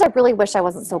I really wish I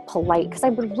wasn't so polite, because I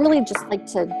would really just like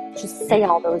to just say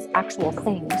all those actual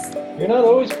things. You're not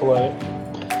always polite.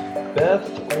 Beth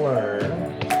Learn.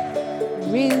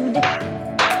 Rude.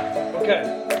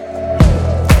 Okay.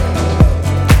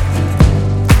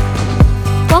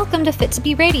 Welcome to Fit to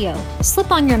Be Radio.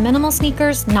 Slip on your minimal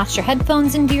sneakers, notch your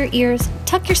headphones into your ears,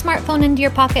 tuck your smartphone into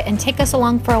your pocket, and take us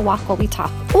along for a walk while we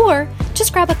talk. Or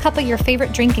just grab a cup of your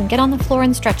favorite drink and get on the floor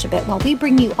and stretch a bit while we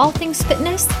bring you all things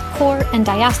fitness, core, and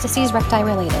diastases recti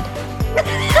related.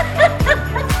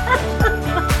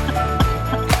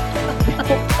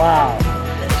 Wow.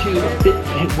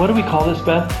 What do we call this,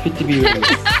 Beth? Fit to Be Radio.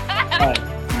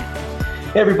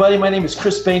 Hey everybody, my name is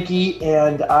Chris Banky,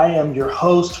 and I am your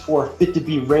host for Fit to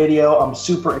Be Radio. I'm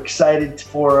super excited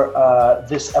for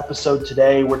this episode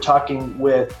today. We're talking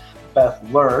with Beth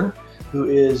Learn, who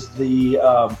is the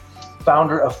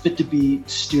founder of Fit to Be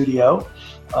Studio,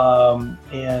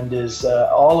 and is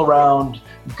all-around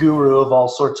guru of all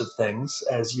sorts of things.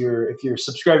 If you're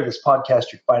subscribing to this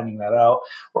podcast, you're finding that out.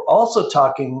 We're also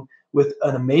talking with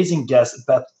an amazing guest,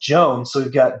 Beth Jones. So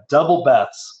we've got double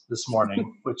Beths this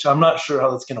morning, which I'm not sure how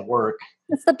that's going to work.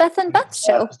 It's the Beth and Beth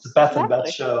show. It's the Beth and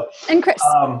Beth show. And Chris.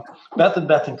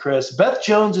 Beth and Chris. Beth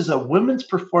Jones is a women's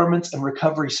performance and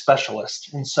recovery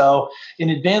specialist. And so in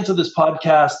advance of this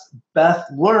podcast, Beth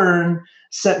Learn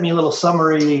sent me a little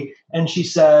summary, and she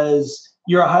says,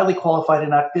 you're a highly qualified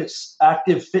and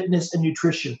active fitness and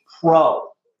nutrition pro.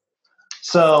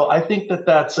 So I think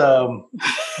that's a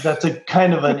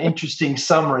kind of an interesting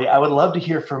summary. I would love to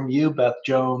hear from you, Beth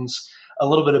Jones, a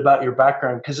little bit about your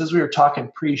background, because as we were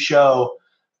talking pre-show,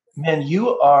 man,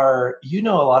 you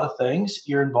know a lot of things.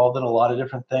 You're involved in a lot of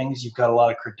different things. You've got a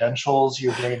lot of credentials.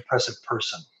 You're a very impressive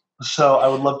person. So I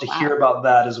would love to hear about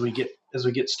that as we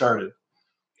get started.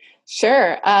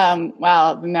 Sure.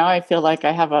 Wow. Now I feel like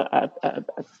I have a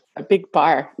big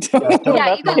bar. Don't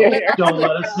let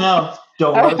us know.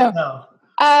 Don't let us know.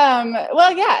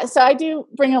 Well, yeah. So I do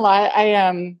bring a lot.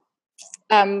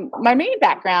 My main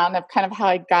background of kind of how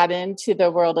I got into the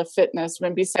world of fitness,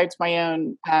 when besides my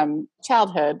own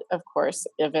childhood, of course,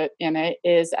 in it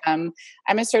is I'm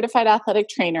a certified athletic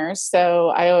trainer. So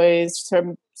I always,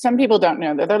 some people don't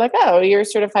know that. They're like, oh, you're a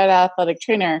certified athletic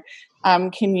trainer.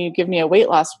 Can you give me a weight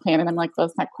loss plan? And I'm like, well,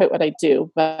 that's not quite what I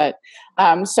do. But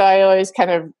so I always kind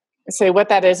of say what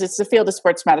that is. It's the field of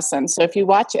sports medicine. So if you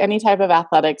watch any type of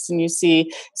athletics and you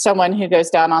see someone who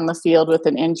goes down on the field with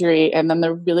an injury, and then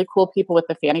the really cool people with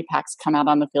the fanny packs come out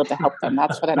on the field to help them,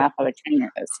 that's what an athletic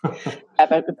trainer is.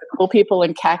 The cool people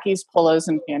in khakis, polos,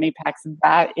 and fanny packs,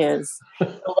 that is the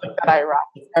look that I rock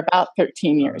for about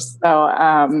 13 years.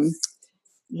 So,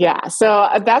 yeah, so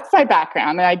that's my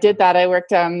background. And I did that. I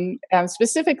worked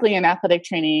specifically in athletic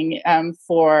training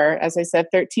for, as I said,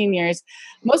 13 years,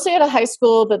 mostly at a high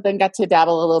school, but then got to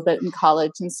dabble a little bit in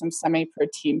college and some semi-pro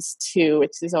teams too,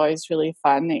 which is always really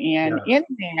fun. And in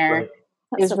there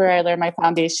is where I learned my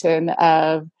foundation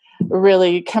of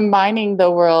really combining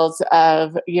the worlds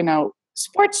of,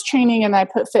 sports training, and I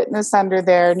put fitness under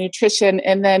there, nutrition,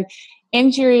 and then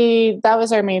injury. That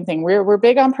was our main thing. We're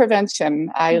big on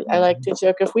prevention. I like to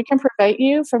joke, if we can prevent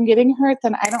you from getting hurt,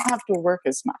 then I don't have to work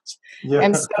as much. Yeah.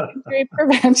 And so injury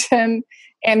prevention,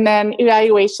 and then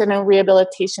evaluation and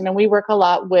rehabilitation. And we work a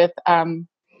lot with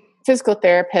physical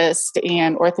therapists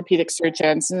and orthopedic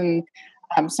surgeons, and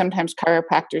sometimes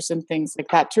chiropractors and things like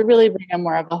that, to really bring a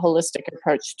more of a holistic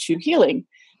approach to healing,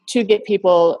 to get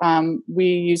people, we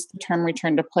use the term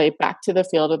return to play, back to the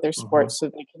field of their sport, so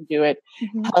they can do it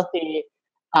healthy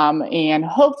and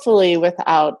hopefully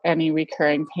without any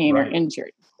recurring pain or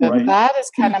injury. So that is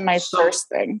kind of my first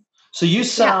thing. So you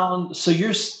sound, so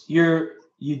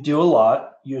you do a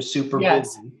lot, you're super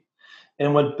busy.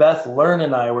 And when Beth Learn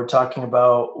and I were talking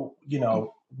about,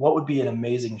 what would be an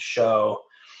amazing show,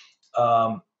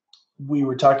 we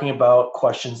were talking about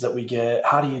questions that we get.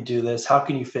 How do you do this? How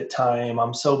can you fit time?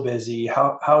 I'm so busy.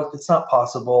 How it's not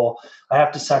possible. I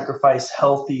have to sacrifice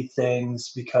healthy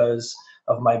things because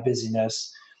of my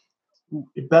busyness.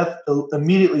 Beth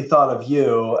immediately thought of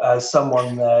you as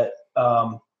someone that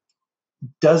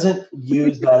doesn't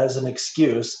use that as an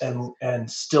excuse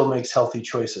and still makes healthy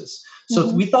choices. So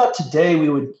we thought today we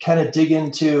would kind of dig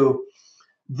into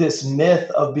this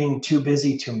myth of being too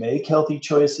busy to make healthy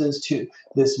choices, to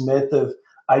this myth of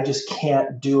I just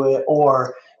can't do it,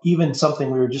 or even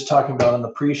something we were just talking about on the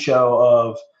pre-show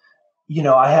of,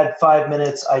 I had 5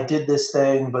 minutes, I did this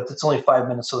thing, but it's only 5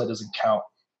 minutes, so that doesn't count.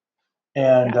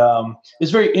 And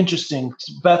it's very interesting.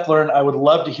 Beth Learn, I would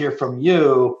love to hear from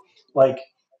you, like,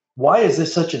 why is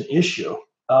this such an issue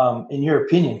in your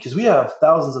opinion? Because we have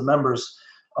thousands of members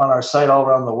on our site all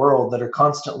around the world that are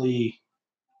constantly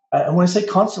and when I say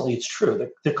constantly, it's true.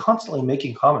 They're constantly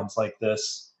making comments like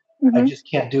this. I Mhm. just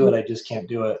can't do it. I just can't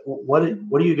do it. What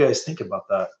do you guys think about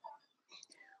that?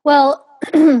 Well,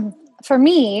 for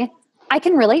me, I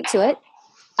can relate to it.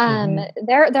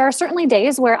 There are certainly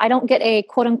days where I don't get a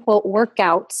quote unquote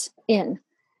workout in.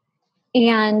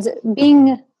 And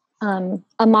being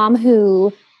a mom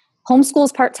who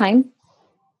homeschools part-time,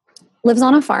 lives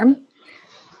on a farm,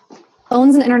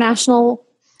 owns an international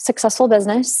successful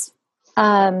business,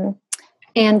 and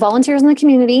volunteers in the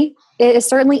community, it is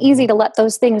certainly easy to let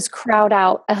those things crowd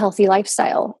out a healthy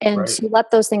lifestyle and to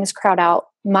let those things crowd out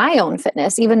my own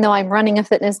fitness, even though I'm running a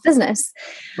fitness business.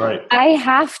 Right. I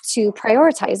have to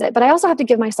prioritize it, but I also have to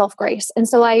give myself grace. And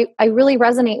so I really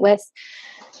resonate with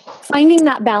finding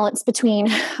that balance between,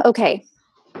 okay,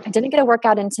 I didn't get a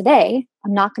workout in today.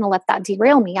 I'm not going to let that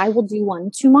derail me. I will do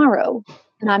one tomorrow.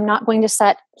 And I'm not going to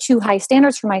set too high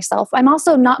standards for myself. I'm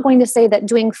also not going to say that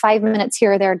doing 5 minutes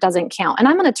here or there doesn't count. And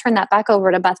I'm going to turn that back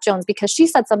over to Beth Jones because she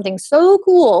said something so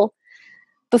cool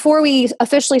before we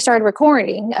officially started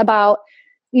recording about,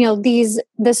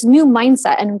 this new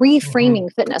mindset and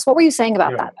reframing fitness. What were you saying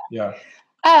about that? Yeah.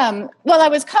 Well, I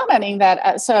was commenting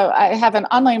that, so I have an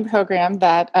online program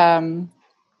that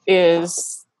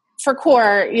is for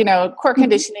core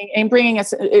conditioning and bringing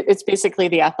us, it's basically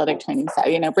the athletic training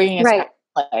side, bringing us back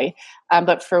to play,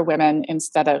 but for women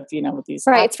instead of, these.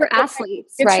 Right. It's for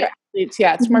athletes, right? For athletes,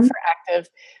 yeah. It's more for active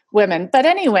women. But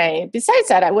anyway, besides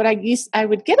that, I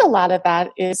would get a lot of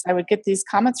that is I would get these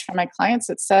comments from my clients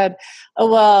that said, oh,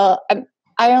 well,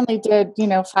 I only did,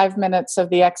 5 minutes of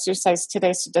the exercise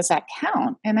today. So does that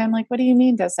count? And I'm like, what do you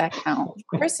mean? Does that count? Of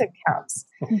course it counts.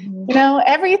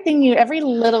 Every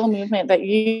little movement that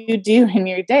you do in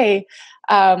your day,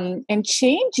 and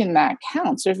change in that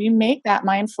counts. So if you make that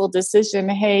mindful decision,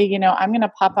 hey, I'm going to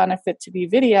pop on a Fit to Be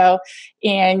video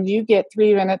and you get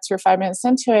 3 minutes or 5 minutes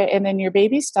into it. And then your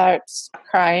baby starts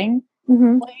crying.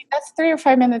 Well, that's 3 or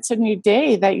 5 minutes in your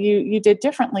day that you did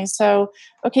differently. So,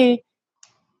 okay,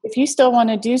 if you still want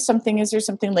to do something, is there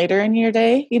something later in your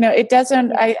day? It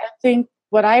doesn't, I think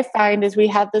what I find is we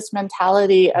have this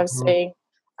mentality of saying,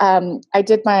 I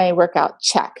did my workout,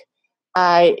 check.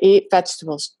 I ate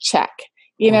vegetables, check.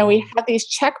 We have these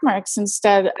check marks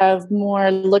instead of more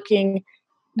looking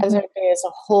as our day as a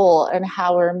whole and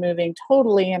how we're moving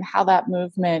totally and how that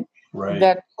movement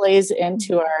then plays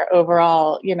into our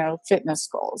overall, fitness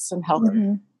goals and health.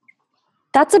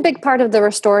 That's a big part of the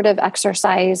restorative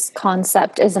exercise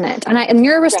concept, isn't it? And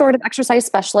you're a restorative exercise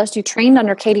specialist. You trained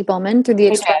under Katie Bowman through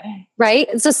the right?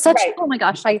 It's just such, oh my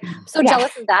gosh, I'm so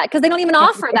jealous of that because they don't even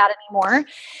offer that anymore.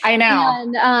 I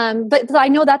know. And, but I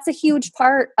know that's a huge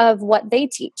part of what they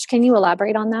teach. Can you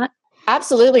elaborate on that?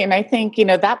 Absolutely. And I think,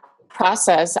 that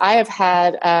process, I have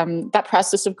had that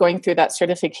process of going through that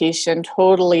certification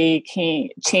totally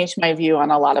changed my view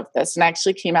on a lot of this and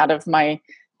actually came out of my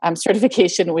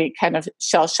certification week kind of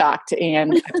shell-shocked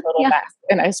and a total mess.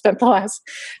 And I spent the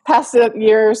past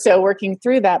year or so working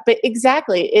through that. But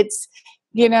exactly, it's,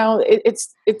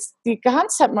 it's the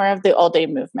concept more of the all-day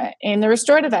movement. And the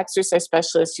restorative exercise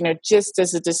specialist, just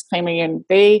as a disclaimer, and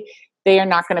they are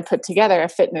not going to put together a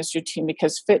fitness routine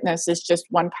because fitness is just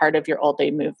one part of your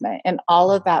all-day movement. And all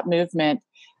of that movement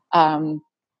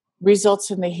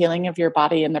results in the healing of your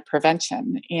body and the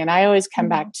prevention. And I always come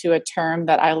back to a term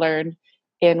that I learned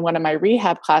in one of my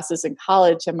rehab classes in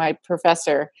college, and my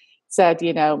professor said,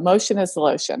 motion is the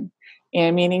lotion,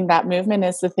 and meaning that movement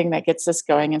is the thing that gets us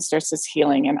going and starts us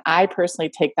healing. And I personally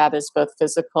take that as both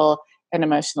physical and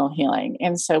emotional healing.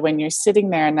 And so when you're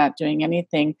sitting there and not doing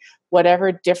anything,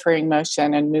 whatever differing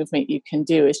motion and movement you can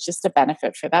do is just a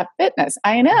benefit for that fitness.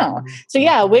 I know.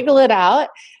 So wiggle it out.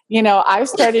 I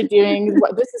started doing,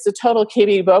 this is a total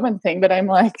Katie Bowman thing, but I'm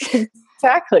like,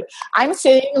 exactly. I'm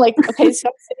sitting like, okay, so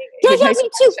I'm sitting. Me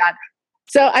too.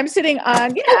 So I'm sitting on,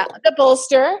 the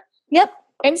bolster. Yep.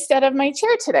 Instead of my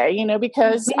chair today,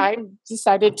 because I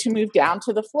decided to move down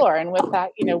to the floor. And with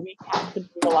that, we have to move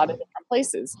a lot of different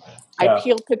places. I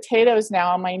peel potatoes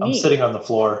now on my knee. I'm sitting on the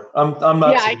floor. I'm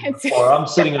not sitting on the floor. I'm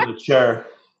sitting in the chair.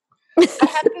 I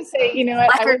have to say,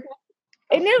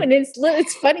 I know, and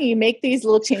it's funny. You make these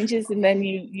little changes, and then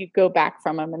you go back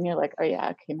from them, and you're like, oh yeah,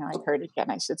 okay, now I've heard it again.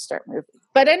 I should start moving.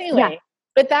 But anyway,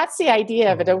 but that's the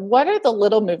idea of it. Of what are the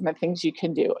little movement things you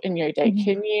can do in your day?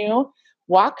 Can you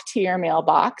walk to your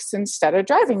mailbox instead of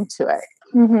driving to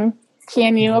it?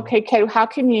 Can you? Okay, how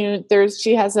can you?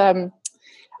 She has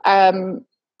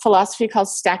philosophy called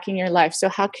stacking your life. So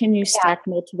how can you stack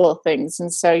multiple things?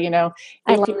 And so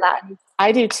I love that.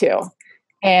 I do too.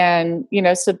 And,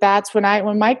 so that's when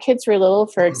my kids were little,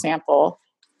 for example,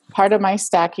 part of my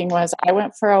stacking was I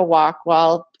went for a walk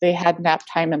while they had nap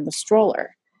time in the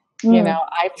stroller. You know,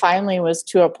 I finally was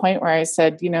to a point where I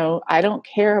said, you know, I don't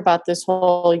care about this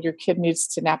whole your kid needs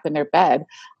to nap in their bed.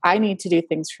 I need to do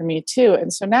things for me too.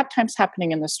 And so nap time's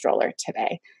happening in the stroller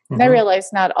today. And I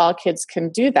realized not all kids can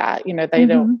do that. You know, they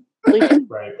don't really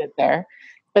get there,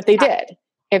 but they did.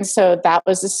 And so that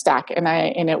was a stack. And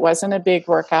it wasn't a big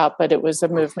workout, but it was a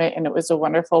movement, and it was a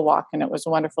wonderful walk, and it was a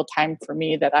wonderful time for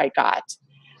me that I got.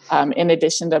 In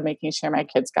addition to making sure my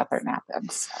kids got their nap in.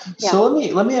 So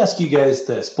let me ask you guys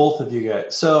this, both of you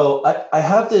guys. So I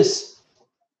have this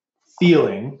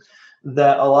feeling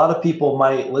that a lot of people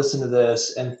might listen to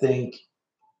this and think,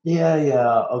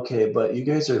 yeah, okay, but you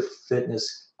guys are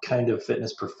fitness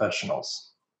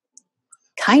professionals.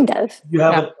 Kind of. You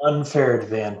have an unfair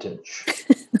advantage,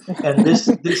 and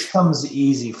this comes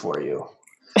easy for you.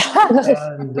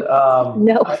 And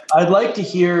No. I'd like to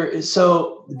hear.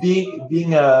 So,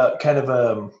 being a kind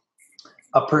of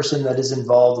a person that is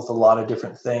involved with a lot of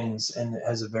different things and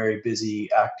has a very busy,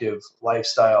 active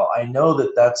lifestyle, I know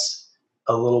that that's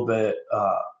a little bit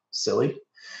silly,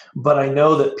 but I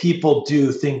know that people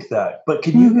do think that. But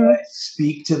can you guys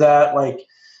speak to that? Like,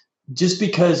 just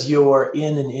because you're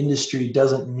in an industry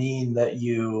doesn't mean that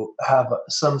you have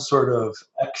some sort of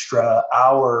extra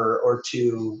hour or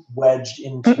two wedged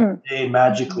into your day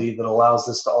magically that allows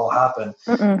this to all happen.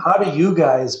 How do you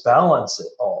guys balance it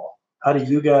all? How do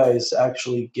you guys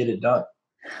actually get it done?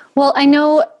 Well,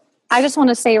 I just want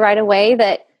to say right away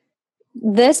that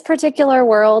this particular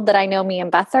world that I know me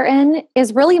and Beth are in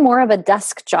is really more of a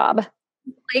desk job.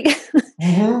 Like,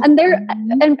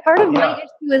 and part of my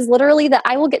issue is literally that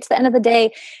I will get to the end of the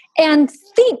day and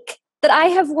think that I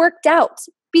have worked out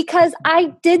because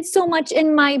I did so much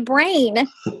in my brain,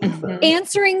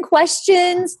 answering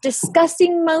questions,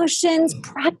 discussing motions,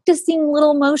 practicing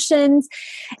little motions.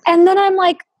 And then I'm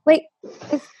like, wait,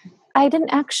 I didn't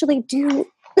actually do.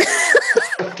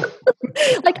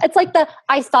 Like, it's like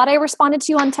I thought I responded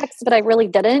to you on text, but I really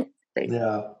didn't.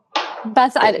 Yeah.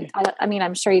 Beth, I mean,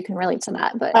 I'm sure you can relate to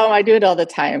that, but I do it all the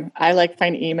time. I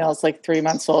find emails 3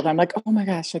 months old. I'm like, oh my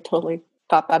gosh, I totally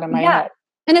thought that in my head.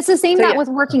 And it's the same with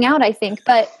working out, I think.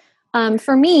 But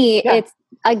for me,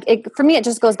 it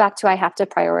just goes back to I have to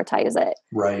prioritize it.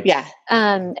 Right. Yeah.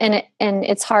 And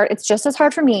it's hard. It's just as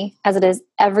hard for me as it is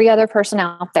every other person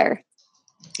out there.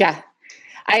 Yeah.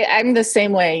 I'm the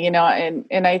same way, and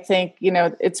I think,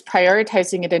 it's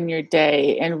prioritizing it in your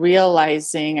day and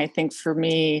realizing, I think for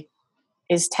me,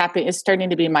 is starting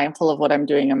to be mindful of what I'm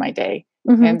doing in my day.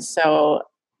 And so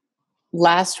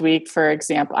last week, for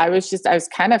example, I was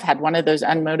kind of had one of those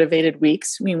unmotivated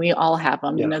weeks. I mean, we all have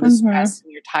them, the stress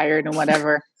and you're tired and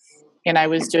whatever. And I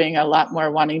was doing a lot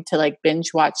more wanting to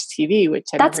binge watch TV, which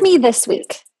that's me this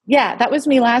week. Yeah, that was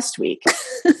me last week.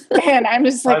 And I'm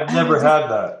just like, I've never had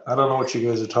that. I don't know what you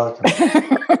guys are talking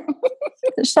about.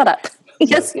 Shut up.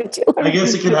 Yes, you do. I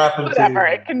guess it can happen Whatever. to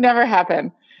you. It can never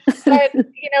happen. But,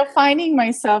 finding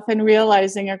myself and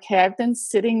realizing, okay, I've been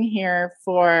sitting here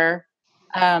for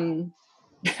an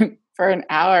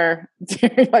hour,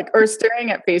 or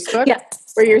staring at Facebook,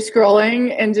 where you're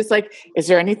scrolling and just is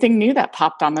there anything new that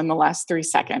popped on in the last 3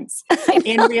 seconds?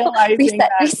 And realizing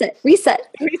reset.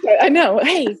 I know.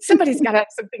 Hey, somebody's got to have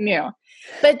something new.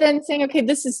 But then saying, okay,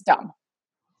 this is dumb.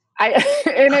 It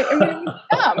was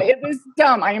dumb. It was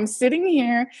dumb. I am sitting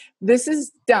here. This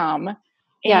is dumb.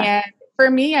 Yeah. And for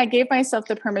me, I gave myself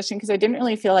the permission because I didn't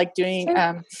really feel like doing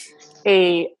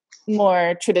a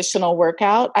more traditional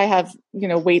workout. I have,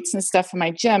 weights and stuff in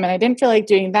my gym, and I didn't feel like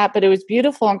doing that, but it was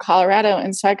beautiful in Colorado.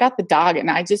 And so I got the dog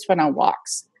and I just went on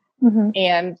walks.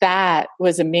 And that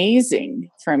was amazing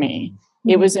for me.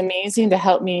 It was amazing to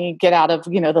help me get out of,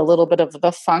 the little bit of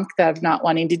the funk of not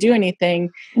wanting to do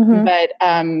anything, but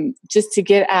just to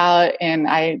get out. And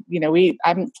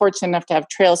I'm fortunate enough to have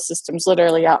trail systems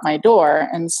literally out my door.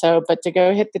 And so, but to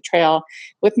go hit the trail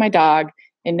with my dog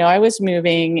and know I was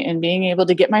moving and being able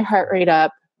to get my heart rate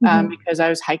up because I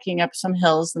was hiking up some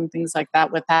hills and things like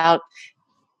that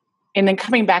and then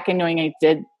coming back and knowing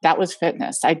that was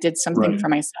fitness. I did something for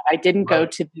myself. I didn't go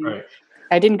to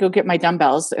I didn't go get my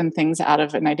dumbbells and things out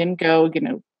of it. And I didn't go,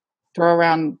 throw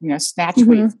around, snatch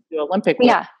weights, do Olympic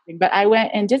weights, but I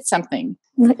went and did something.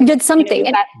 You did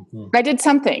something. I did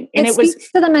something. And it was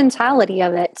to the mentality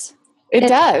of it. It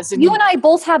does. You and I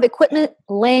both have equipment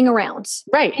laying around.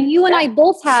 Right. And you and I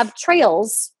both have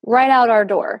trails right out our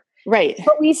door. Right.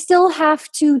 But we still have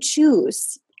to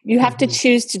choose. You have to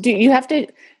choose to do, you have to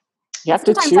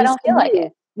Sometimes choose. I don't feel like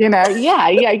it.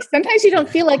 Yeah. Sometimes you don't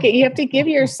feel like it. You have to give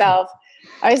yourself,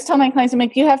 I always tell my clients, I'm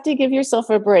like, you have to give yourself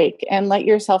a break and let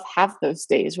yourself have those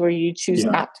days where you choose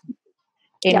not to.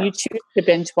 And you choose to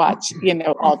binge watch,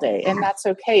 all day. And that's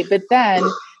okay. But then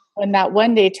when that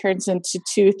one day turns into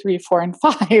 2, 3, 4, and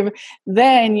 5,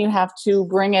 then you have to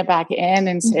bring it back in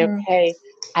and say, okay,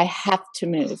 I have to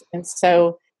move. And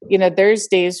so, there's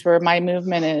days where my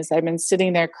movement is, I've been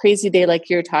sitting there, crazy day like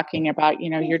you're talking about,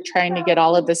 you're trying to get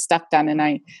all of this stuff done.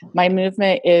 And my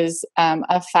movement is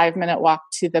a 5-minute walk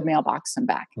to the mailbox and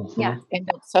back. Yeah. And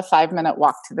that's a 5-minute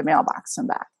walk to the mailbox and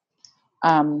back.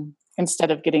 Instead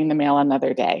of getting the mail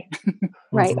another day.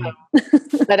 Right.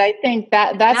 But I think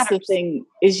that's the thing,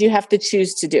 is you have to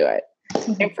choose to do it.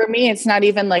 And for me, it's not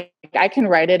even like I can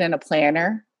write it in a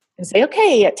planner and say,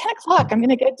 okay, at 10 o'clock, I'm going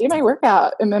to go do my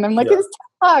workout. And then I'm like, it's 10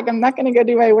 o'clock. I'm not going to go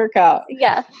do my workout.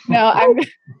 Yeah. No,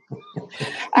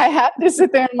 I have to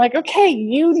sit there and like, okay,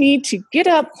 you need to get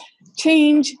up,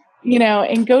 change,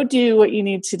 and go do what you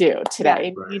need to do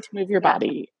today. You need to move your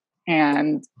body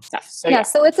and stuff. So,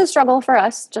 so it's a struggle for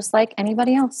us, just like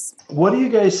anybody else. What do you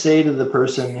guys say to the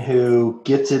person who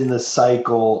gets in the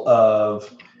cycle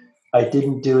of, I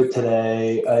didn't do it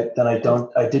today, I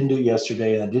didn't do it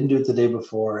yesterday, and I didn't do it the day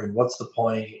before, and what's the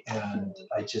point? And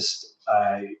I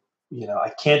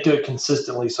can't do it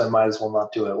consistently, so I might as well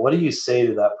not do it. What do you say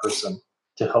to that person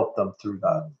to help them through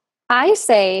that? I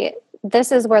say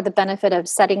this is where the benefit of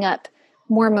setting up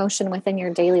more motion within your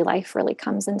daily life really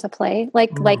comes into play.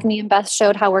 Like me and Beth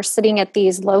showed how we're sitting at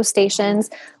these low stations.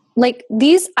 Like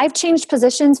these, I've changed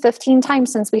positions 15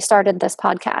 times since we started this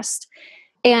podcast.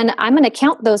 And I'm going to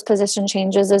count those position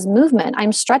changes as movement.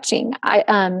 I'm stretching.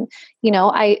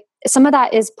 Some of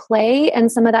that is play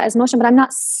and some of that is motion, but I'm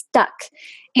not stuck.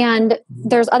 And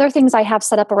there's other things I have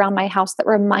set up around my house that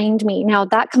remind me. Now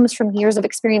that comes from years of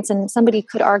experience, and somebody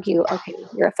could argue, okay,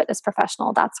 you're a fitness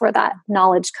professional. That's where that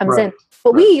knowledge comes in.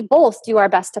 But we both do our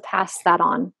best to pass that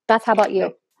on. Beth, how about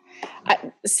you?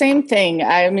 Same thing.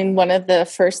 I mean, one of the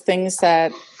first things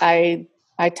that I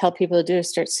tell people to do is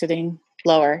start sitting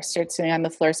lower, start sitting on the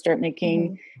floor, start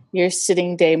making your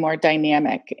sitting day more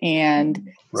dynamic. And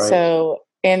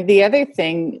and the other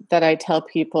thing that I tell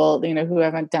people, who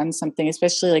haven't done something,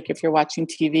 especially like if you're watching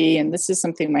TV, and this is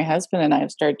something my husband and I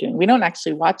have started doing. We don't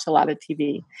actually watch a lot of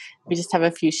TV. We just have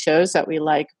a few shows that we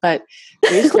like, but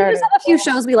we just have a few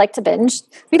shows we like to binge.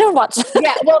 We don't watch.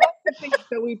 Yeah, well, that's the thing.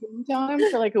 So we binge on them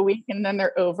for like a week and then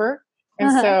they're over.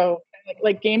 And so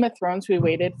like Game of Thrones, we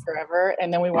waited forever,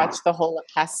 and then we watched the whole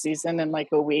past season in like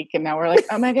a week, and now we're like,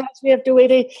 oh my gosh, we have to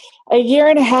wait a year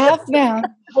and a half now.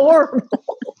 Horrible.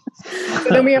 So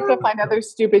then we have to find other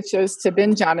stupid shows to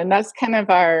binge on, and that's kind of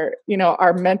our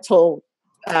mental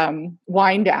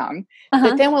wind down.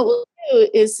 But then what we'll do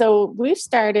is, so we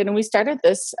started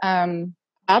this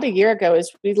about a year ago,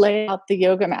 is we lay out the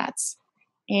yoga mats.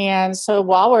 And so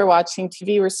while we're watching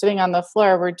TV, we're sitting on the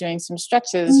floor, we're doing some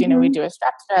stretches, we do a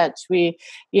strap stretch. We,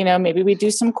 maybe we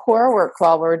do some core work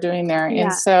while we're doing there. Yeah.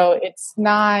 And so it's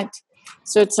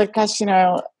like, gosh,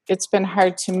 it's been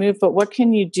hard to move, but what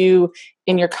can you do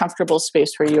in your comfortable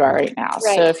space where you are right now?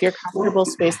 Right. So if your comfortable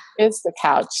space is the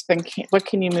couch, then what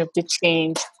can you move to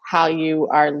change how you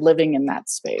are living in that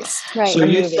space? Right. So are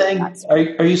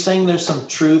you saying there's some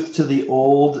truth to the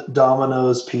old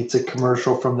Domino's pizza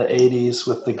commercial from the 80s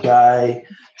with the guy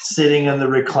sitting in the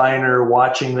recliner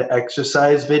watching the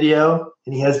exercise video,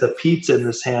 and he has the pizza in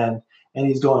his hand and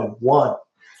he's going 1,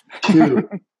 2,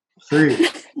 3.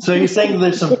 So you're saying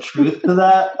there's some truth to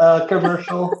that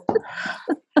commercial?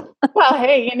 Well,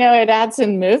 hey, it adds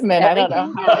in movement. I don't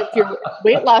know if your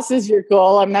weight loss is your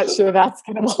goal. I'm not sure that's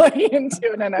going to play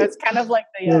into it. No, it's kind of like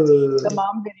the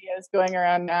mom videos going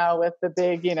around now with the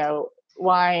big,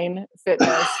 wine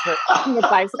fitness with the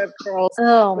bicep curls.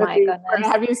 Oh my goodness!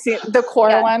 Have you seen the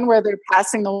core one where they're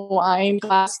passing the wine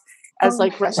glass as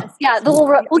like Russian? Yeah,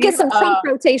 we'll get some trunk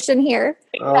rotation here.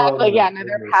 Exactly. No,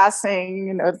 they're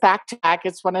passing, back to back.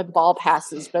 It's one of the ball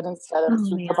passes, but instead of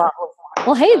the bottle of wine.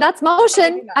 Well, hey, that's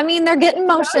motion. I mean, they're getting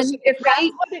motion. If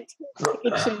that's what it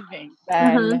takes to achieving,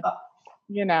 then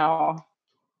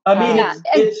I mean,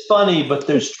 it's funny, but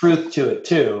there's truth to it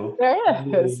too. There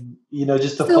is.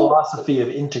 Just the philosophy of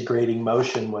integrating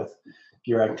motion with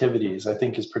your activities, I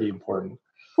think, is pretty important.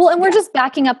 Well, and we're just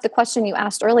backing up the question you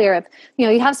asked earlier of,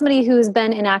 you have somebody who's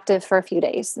been inactive for a few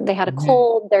days. They had a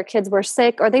cold, their kids were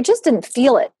sick, or they just didn't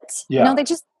feel it. Yeah. They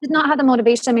just did not have the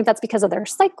motivation. Maybe that's because of their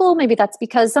cycle. Maybe that's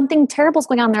because something terrible is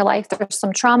going on in their life. There's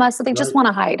some trauma, so they just want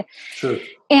to hide. Sure.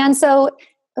 And so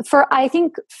I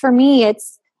think for me,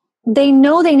 it's, they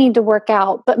know they need to work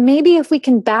out, but maybe if we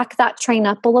can back that train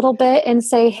up a little bit and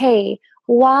say, hey,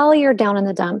 while you're down in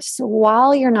the dumps,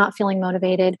 while you're not feeling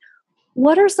motivated,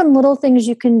 what are some little things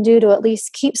you can do to at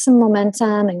least keep some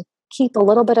momentum and keep a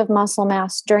little bit of muscle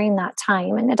mass during that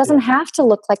time. And it doesn't have to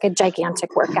look like a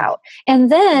gigantic workout.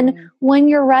 And then when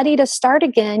you're ready to start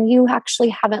again, you actually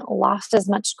haven't lost as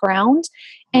much ground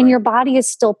and your body is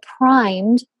still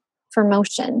primed for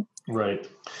motion. Right.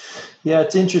 Yeah,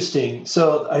 it's interesting.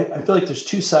 So I feel like there's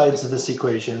two sides of this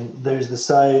equation. There's the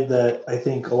side that I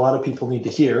think a lot of people need to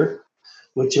hear,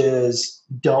 which is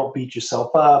don't beat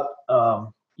yourself up.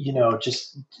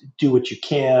 Just do what you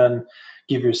can,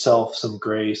 give yourself some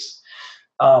grace.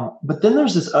 But then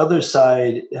there's this other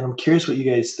side, and I'm curious what you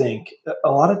guys think.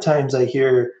 A lot of times I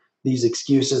hear these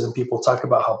excuses and people talk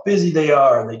about how busy they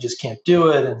are and they just can't do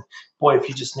it. And boy, if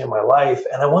you just knew my life.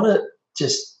 And I want to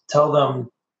just tell them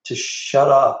to shut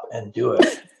up and do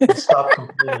it and stop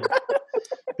complaining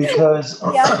because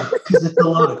it's a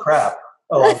load of crap.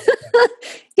 What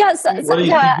do you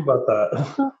think about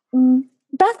that?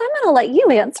 Beth, I'm going to let you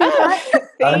answer that.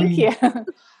 Thank you.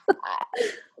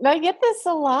 I get this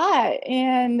a lot,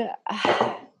 and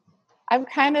I'm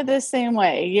kind of the same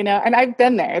way, and I've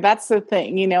been there. That's the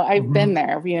thing, I've been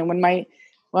there. When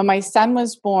my son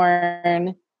was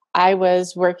born, I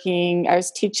was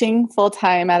teaching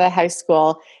full-time at a high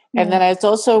school, and then I was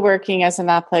also working as an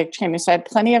athletic trainer. So I had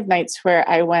plenty of nights where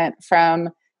I went from,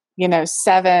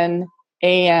 7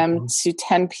 a.m. to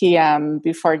 10 p.m.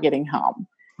 before getting home.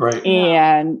 Right.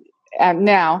 And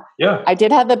now I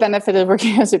did have the benefit of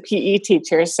working as a PE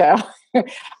teacher. So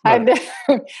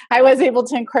I was able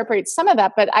to incorporate some of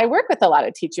that, but I work with a lot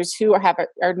of teachers who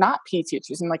are not PE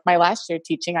teachers. And like my last year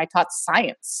teaching, I taught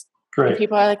science. And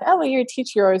people are like, oh, well, you're a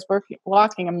teacher, you're always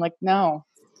walking. I'm like, no,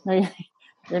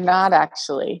 you're not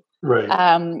actually.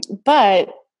 Right. But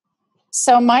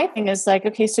so my thing is like,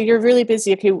 okay, so you're really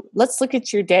busy. Okay, let's look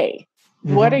at your day.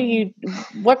 What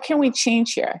can we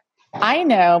change here? I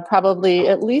know probably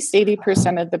at least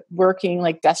 80% of the working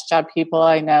like desk job people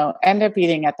I know end up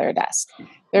eating at their desk.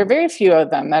 There are very few of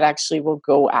them that actually will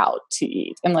go out to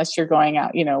eat unless you're going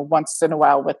out, once in a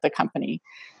while with the company.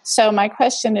 So my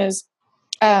question is,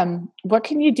 what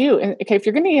can you do? And okay, if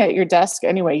you're going to eat at your desk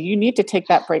anyway, you need to take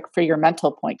that break for your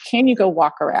mental point. Can you go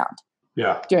walk around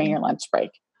during your lunch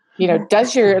break?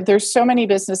 There's so many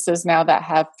businesses now that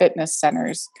have fitness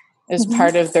centers as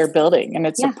part of their building, and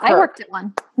it's a perk. I worked at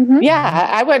one.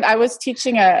 Yeah, I was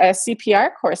teaching a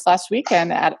CPR course last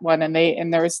weekend at one,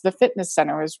 and there was the fitness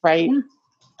center was right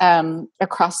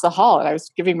across the hall, and I was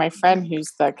giving my friend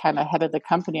who's the kind of head of the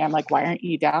company, I'm like, why aren't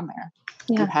you down there?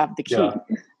 You have the key.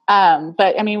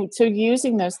 But I mean, so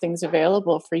using those things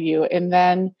available for you, and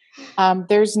then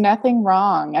there's nothing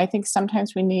wrong. I think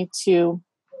sometimes we need to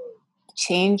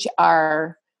change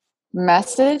our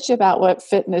message about what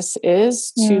fitness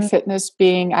is to fitness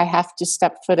being, I have to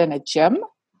step foot in a gym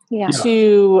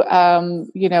to,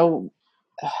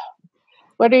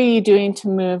 what are you doing to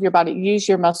move your body, use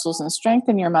your muscles and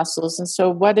strengthen your muscles? And so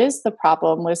what is the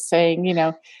problem with saying,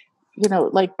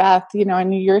 like Beth,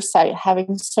 on your site,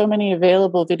 having so many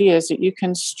available videos that you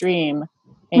can stream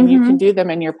and you can do them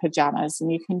in your pajamas and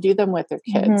you can do them with your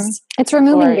kids. It's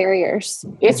removing barriers.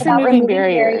 It's removing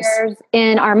barriers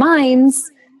in our minds,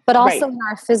 but also in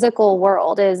our physical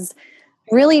world, is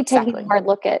really taking a hard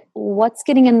look at what's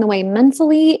getting in the way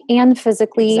mentally and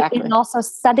physically, and also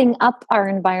setting up our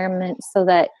environment so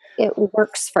that it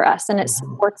works for us and it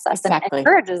supports us and it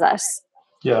encourages us.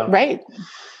 Yeah. Right.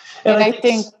 And I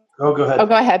think... Oh, go ahead. Oh,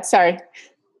 go ahead. Sorry.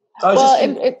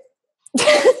 You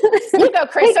go,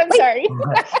 Chris. I'm sorry.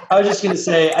 I was just going to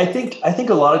say, I think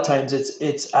a lot of times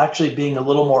it's actually being a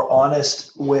little more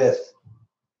honest with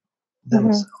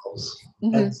themselves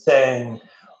and saying,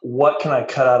 what can I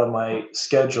cut out of my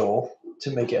schedule to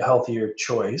make it a healthier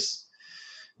choice?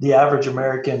 The average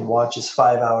American watches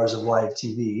 5 hours of live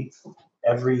TV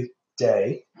every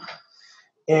day.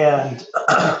 And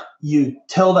you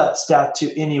tell that stat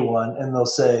to anyone and they'll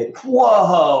say,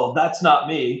 whoa, that's not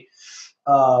me.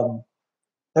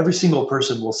 Every single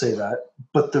person will say that.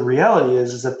 But the reality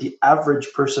is that the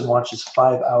average person watches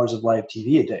 5 hours of live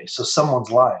TV a day. So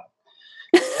someone's lying.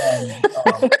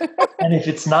 And if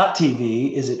it's not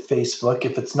TV, is it Facebook?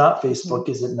 If it's not Facebook,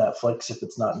 is it Netflix? If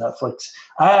it's not Netflix,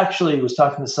 I actually was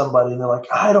talking to somebody and they're like,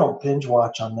 I don't binge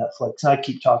watch on Netflix. And I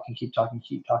keep talking.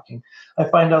 I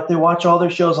find out they watch all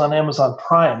their shows on Amazon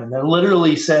Prime, and they're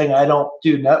literally saying, I don't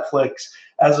do Netflix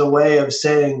as a way of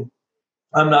saying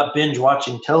I'm not binge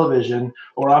watching television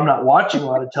or I'm not watching a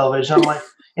lot of television. I'm like,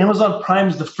 Amazon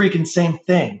Prime's the freaking same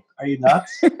thing. Are you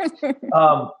nuts?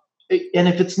 And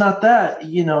if it's not that,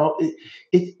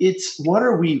 it's what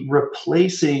are we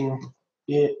replacing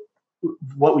it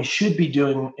what we should be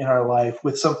doing in our life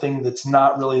with something that's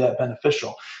not really that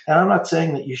beneficial. And I'm not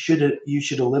saying that you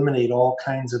should eliminate all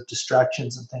kinds of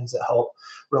distractions and things that help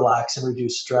relax and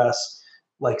reduce stress,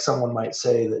 like someone might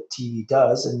say that TV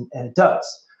does, and it does.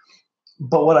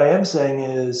 But what I am saying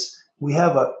is we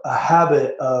have a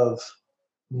habit of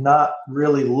not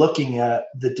really looking at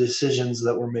the decisions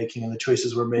that we're making and the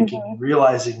choices we're making and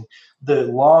realizing the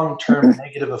long-term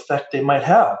negative effect they might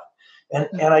have.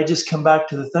 And I just come back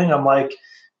to the thing. I'm like,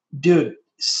 dude,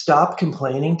 stop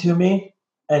complaining to me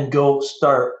and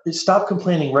stop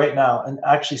complaining right now and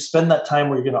actually spend that time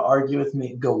where you're going to argue with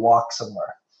me and go walk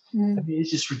somewhere. I mean, it's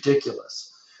just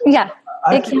ridiculous. Yeah.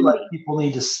 I feel like people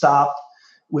need to stop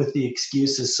with the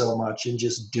excuses so much and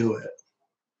just do it.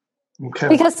 Okay.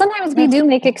 Because sometimes we do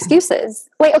make excuses.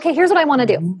 Wait, okay, here's what I want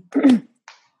to do.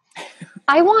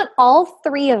 I want all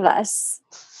three of us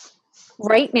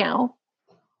right now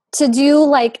to do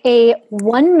like a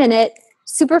 1 minute,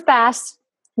 super fast,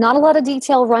 not a lot of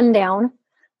detail rundown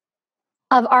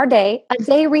of our day, a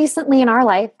day recently in our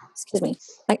life. Excuse me.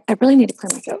 I really need to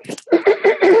clear my throat.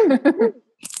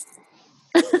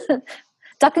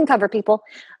 Duck and cover, people.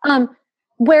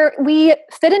 Where we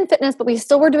fit in fitness, but we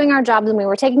still were doing our jobs and we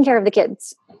were taking care of the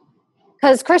kids.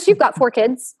 Because Chris, you've got 4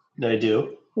 kids. I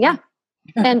do. Yeah.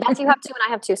 And Beth, you have 2 and I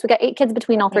have 2. So we got 8 kids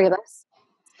between all 3 of us.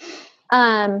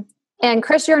 And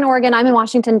Chris, you're in Oregon. I'm in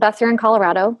Washington. Beth, you're in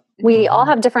Colorado. We all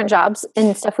have different jobs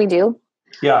and stuff we do.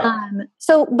 Yeah.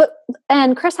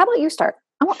 And Chris, how about you start?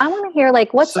 I want to hear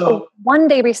like what's one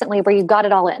day recently where you got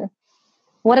it all in.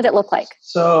 What did it look like?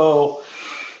 So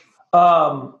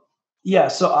from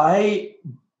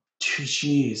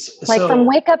from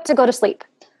wake up to go to sleep.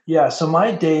 Yeah. So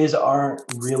my days aren't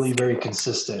really very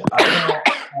consistent.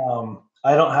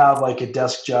 I don't have like a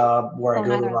desk job where I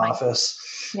go to an office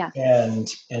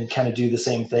and kind of do the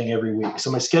same thing every week. So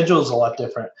my schedule is a lot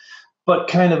different, but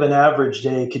kind of an average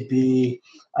day could be,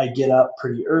 I get up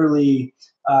pretty early.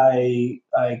 I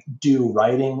do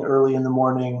writing early in the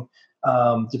morning.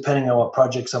 Depending on what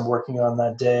projects I'm working on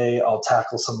that day, I'll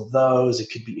tackle some of those.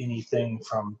 It could be anything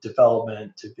from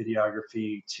development to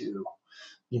videography to,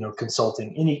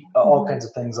 consulting, all kinds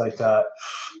of things like that.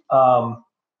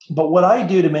 But what I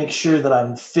do to make sure that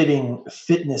I'm fitting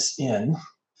fitness in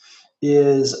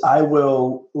is I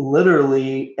will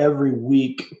literally every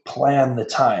week plan the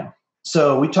time.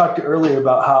 So we talked earlier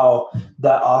about how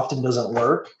that often doesn't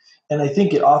work. And I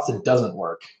think it often doesn't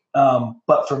work.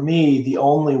 But for me, the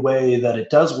only way that it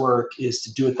does work is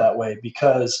to do it that way,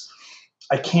 because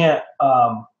I can't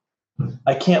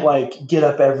like get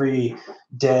up every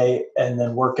day and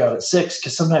then work out at 6,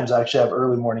 because sometimes I actually have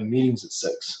early morning meetings at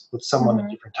 6 with someone in a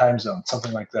different time zone,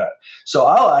 something like that. So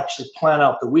I'll actually plan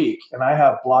out the week and I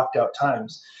have blocked out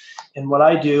times. And what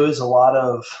I do is a lot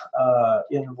of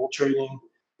interval training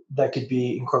that could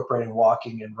be incorporating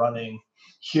walking and running.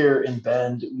 Here in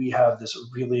Bend, we have this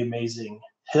really amazing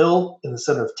hill in the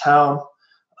center of town.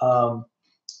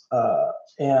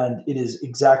 And it is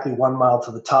exactly 1 mile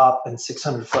to the top and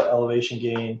 600-foot elevation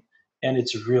gain. And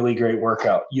it's a really great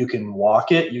workout. You can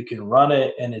walk it, you can run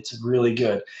it, and it's really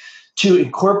good. To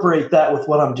incorporate that with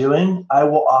what I'm doing, I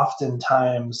will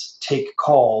oftentimes take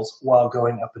calls while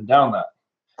going up and down that.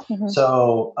 Mm-hmm.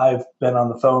 So I've been on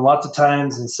the phone lots of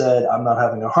times and said, I'm not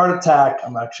having a heart attack.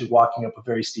 I'm actually walking up a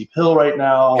very steep hill right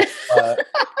now. But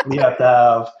we have to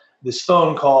have this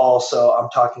phone call. So I'm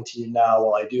talking to you now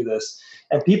while I do this.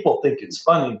 And people think it's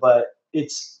funny, but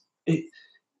it's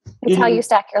how you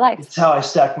stack your life. It's how I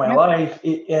stack my life.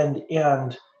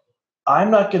 And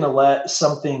I'm not going to let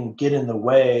something get in the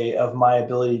way of my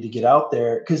ability to get out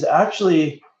there, because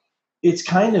actually it's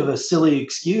kind of a silly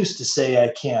excuse to say I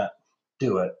can't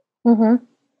do it. Mm-hmm.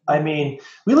 I mean,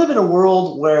 we live in a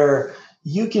world where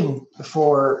you can,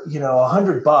 for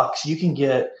 $100, you can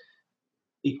get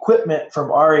equipment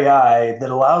from REI that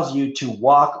allows you to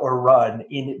walk or run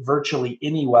in virtually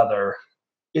any weather.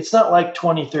 It's not like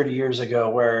 20, 30 years ago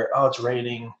where, it's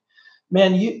raining.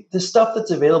 Man, the stuff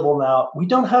that's available now, we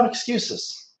don't have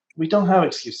excuses. We don't have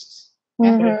excuses.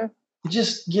 Mm-hmm.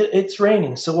 It's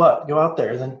raining. So what? Go out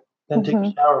there, then mm-hmm. take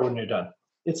a shower when you're done.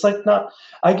 It's like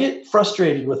I get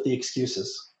frustrated with the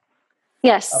excuses.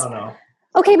 Yes. I don't know.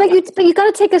 Okay, but you got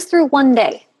to take us through one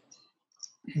day.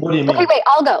 What do you mean? Okay, wait,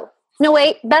 I'll go. No,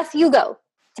 wait, Beth, you go.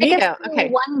 Take us through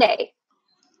one day.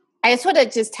 I just want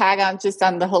to tag on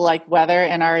the whole weather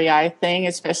and REI thing,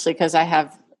 especially because I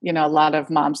have, a lot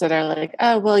of moms that are like,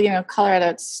 oh, well, Colorado,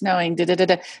 it's snowing.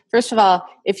 First of all,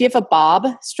 if you have a Bob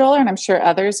stroller, and I'm sure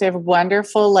others, they have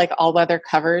wonderful all weather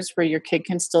covers where your kid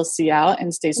can still see out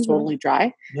and stays mm-hmm. totally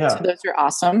dry. Yeah. So those are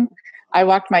awesome. I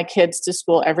walked my kids to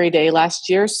school every day last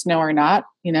year, snow or not,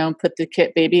 put the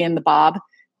baby in the bob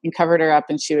and covered her up,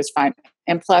 and she was fine.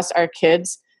 And plus our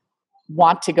kids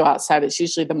want to go outside. It's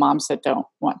usually the moms that don't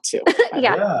want to.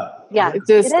 Yeah. It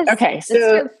is. Okay.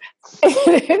 So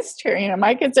it's true.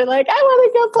 My kids are like, I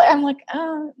want to go play. I'm like,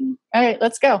 oh, all right,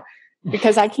 let's go.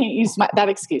 Because I can't use that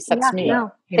excuse. That's me.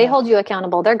 No, they hold you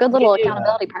accountable. They're good little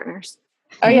accountability partners.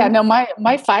 Oh yeah. No, my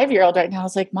 5-year-old right now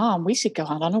is like, Mom, we should go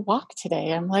out on a walk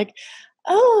today. I'm like,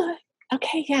 oh,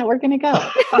 okay. Yeah, we're going to go.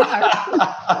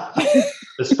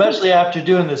 Especially after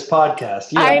doing this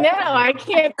podcast. Yeah. I know. I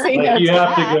can't say no you to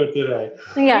have that. to go today.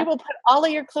 Yeah. We will put all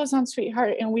of your clothes on,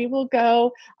 sweetheart, and we will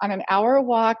go on an hour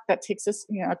walk that takes us,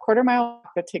 a quarter mile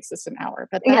walk that takes us an hour.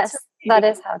 But that's that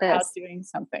is how it is. Doing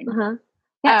something. Uh-huh.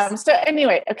 Yes. So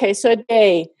anyway, okay. So a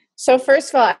day. So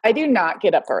first of all, I do not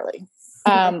get up early.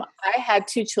 I had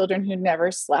 2 children who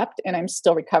never slept, and I'm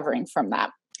still recovering from that.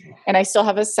 And I still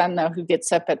have a son though who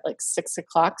gets up at like 6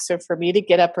 o'clock. So for me to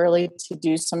get up early to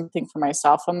do something for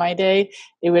myself on my day,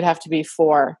 it would have to be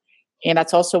 4. And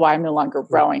that's also why I'm no longer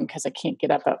rowing, because I can't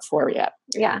get up at 4 yet.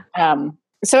 Yeah.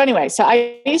 So anyway, so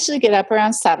I usually get up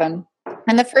around 7.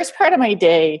 And the first part of my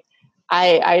day,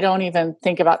 I don't even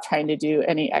think about trying to do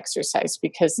any exercise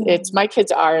because my kids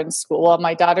are in school. Well,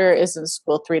 my daughter is in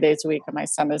school 3 days a week and my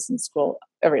son is in school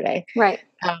every day. Right.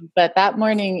 But that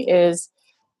morning is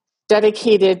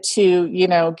dedicated to,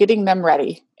 getting them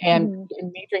ready and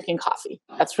me drinking coffee.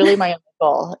 That's really my only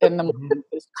goal in the morning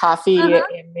is coffee and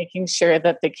making sure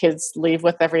that the kids leave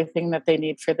with everything that they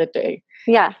need for the day.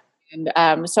 Yeah.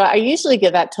 And so I usually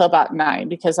get that till about 9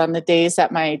 because on the days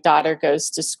that my daughter goes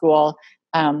to school,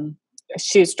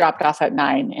 she's dropped off at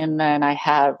 9 and then I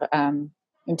have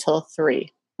until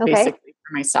 3 basically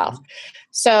for myself.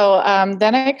 So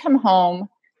then I come home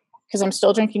because I'm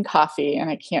still drinking coffee and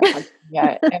I can't function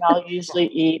yet. And I'll usually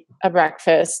eat a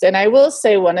breakfast. And I will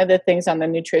say one of the things on the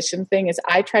nutrition thing is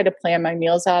I try to plan my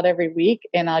meals out every week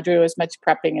and I'll do as much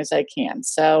prepping as I can.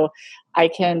 So I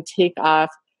can take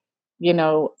off,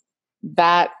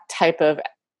 that type of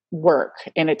work.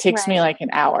 And it takes me like an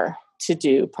hour to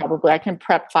do. Probably I can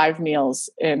prep 5 meals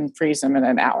and freeze them in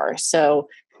an hour. So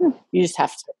you just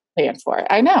have to plan for it.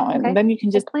 I know. And then you can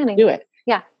just do it.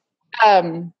 Yeah.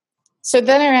 So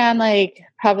then around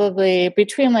probably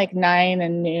between 9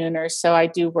 and noon or so, I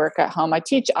do work at home. I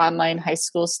teach online high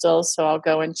school still. So I'll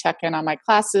go and check in on my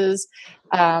classes.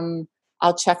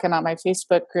 I'll check in on my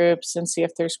Facebook groups and see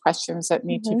if there's questions that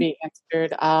need to be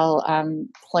answered. I'll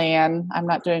plan. I'm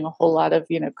not doing a whole lot of,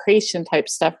 creation type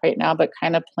stuff right now, but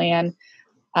kind of plan,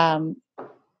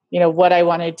 what I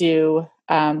want to do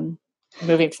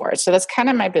moving forward. So that's kind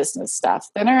of my business stuff.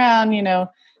 Then around,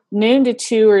 noon to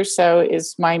 2 or so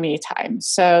is my me time.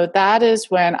 So that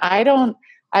is when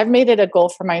I've made it a goal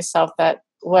for myself that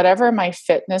whatever my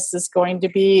fitness is going to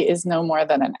be is no more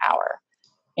than an hour.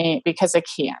 Because I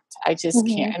can't. I just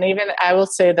can't. And even I will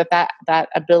say that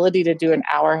ability to do an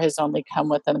hour has only come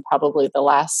within probably the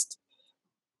last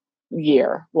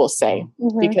year, we'll say.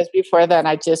 Because before then,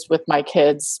 I just, with my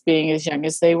kids being as young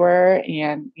as they were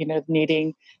and,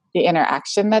 needing the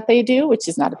interaction that they do, which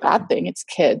is not a bad thing. It's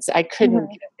kids. I couldn't,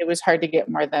 it was hard to get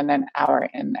more than an hour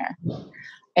in there.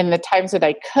 And the times that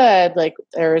I could,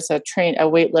 there was a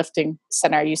weightlifting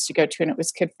center I used to go to and it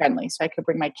was kid friendly. So I could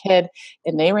bring my kid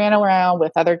and they ran around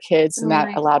with other kids and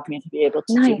that allowed me to be able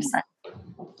to do more.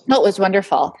 Oh, it was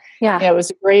wonderful. Yeah. It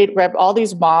was a great all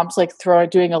these moms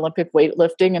doing Olympic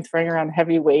weightlifting and throwing around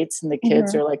heavy weights and the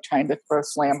kids are trying to throw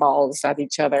slam balls at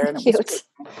each other. And it was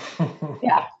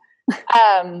yeah.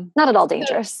 Not at all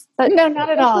dangerous. But no, not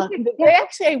at all.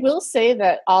 Actually, I will say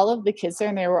that all of the kids there,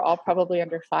 and they were all probably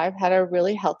under 5, had a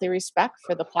really healthy respect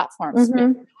for the platforms.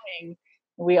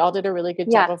 We all did a really good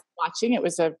job of watching. It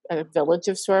was a village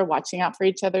of sort, watching out for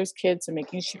each other's kids and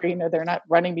making sure, they're not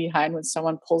running behind when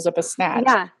someone pulls up a snatch.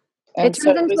 Yeah. And it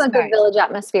turns into a good village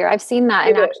atmosphere. I've seen that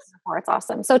in action before. It's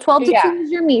awesome. So 12 to 2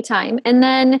 is your me time. And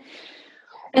then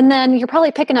you're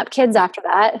probably picking up kids after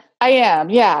that. I am.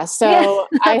 Yeah. So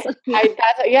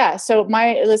So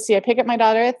let's see, I pick up my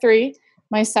daughter at 3.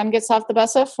 My son gets off the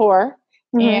bus at 4.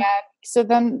 And so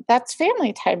then that's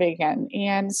family time again.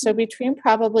 And so between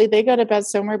they go to bed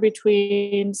somewhere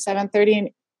between 7:30 and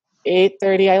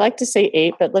 8:30. I like to say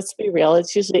 8, but let's be real.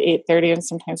 It's usually 8:30 and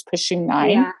sometimes pushing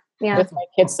 9 with my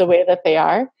kids the way that they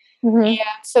are. And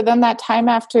so then that time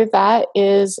after that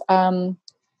is,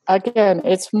 again,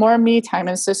 it's more me time.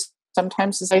 And so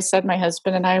sometimes, as I said, my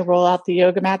husband and I roll out the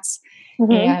yoga mats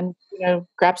and,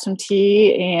 grab some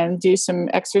tea and do some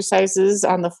exercises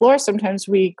on the floor. Sometimes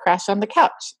we crash on the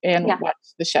couch and watch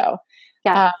the show.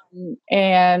 Yeah.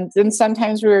 And then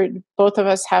sometimes both of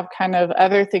us have kind of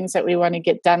other things that we want to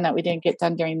get done that we didn't get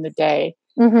done during the day.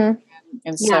 Mm-hmm.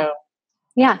 And so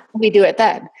yeah, we do it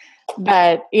then.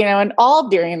 But, and all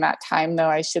during that time, though,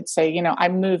 I should say,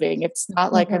 I'm moving. It's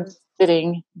not like I'm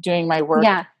sitting doing my work.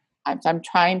 Yeah. I'm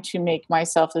trying to make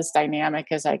myself as dynamic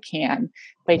as I can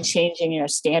by changing,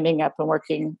 standing up and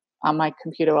working on my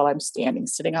computer while I'm standing,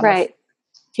 sitting on the floor,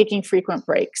 taking frequent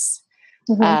breaks.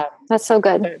 That's so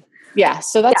good.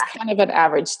 So that's kind of an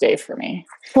average day for me.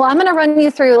 Well, I'm going to run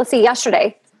you through, let's see,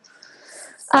 yesterday.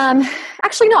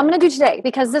 Actually, no, I'm going to do today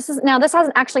because this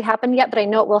hasn't actually happened yet, but I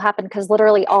know it will happen because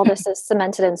literally all this is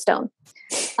cemented in stone.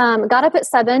 Got up at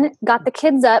 7, got the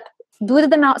kids up,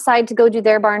 booted them outside to go do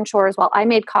their barn chores while I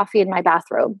made coffee in my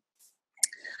bathrobe.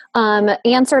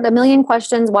 Answered a million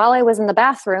questions while I was in the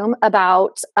bathroom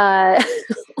about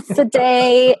the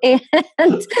day,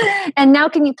 and now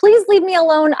can you please leave me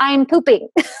alone? I'm pooping.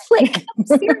 Like,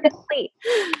 seriously,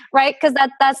 right? Because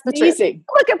that's the truth.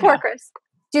 Look at poor Chris,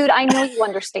 dude. I know you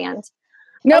understand.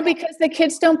 No, because the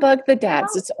kids don't bug the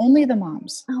dads. It's only the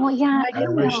moms. Oh, yeah. I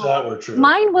wish that were true.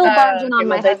 Mine will barge in on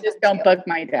my husband. They just don't bug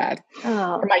my dad.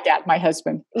 Or my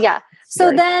husband. Yeah.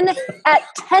 So then at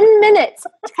 10 minutes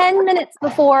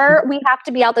before we have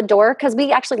to be out the door, because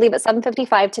we actually leave at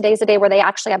 7:55. Today's a day where they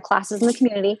actually have classes in the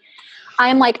community.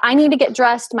 I'm like, I need to get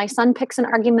dressed. My son picks an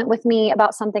argument with me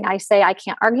about something. I say, I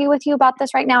can't argue with you about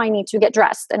this right now. I need to get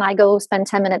dressed. And I go spend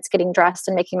 10 minutes getting dressed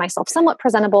and making myself somewhat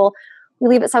presentable. We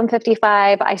leave at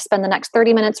 7:55. I spend the next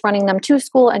 30 minutes running them to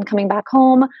school and coming back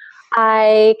home.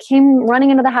 I came running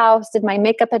into the house, did my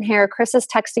makeup and hair. Chris is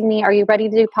texting me, are you ready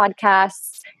to do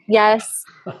podcasts? Yes.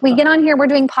 We get on here. We're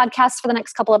doing podcasts for the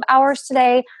next couple of hours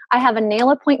today. I have a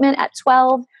nail appointment at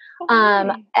 12.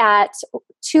 At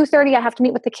 2:30, I have to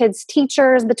meet with the kids'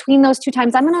 teachers. Between those two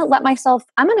times, I'm going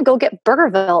to go get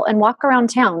Burgerville and walk around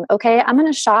town. Okay. I'm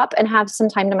going to shop and have some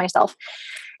time to myself.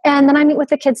 And then I meet with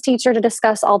the kids' teacher to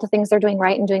discuss all the things they're doing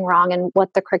right and doing wrong and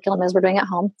what the curriculum is we're doing at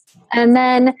home. And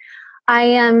then I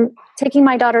am taking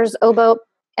my daughter's oboe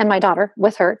and my daughter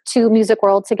with her to Music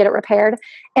World to get it repaired.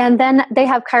 And then they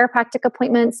have chiropractic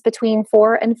appointments between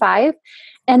 4 and 5.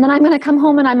 And then I'm going to come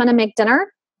home and I'm going to make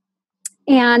dinner.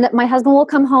 And my husband will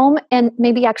come home and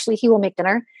maybe actually he will make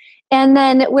dinner. And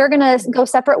then we're going to go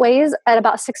separate ways at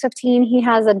about 6:15. He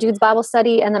has a dude's Bible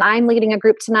study. And then I'm leading a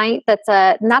group tonight.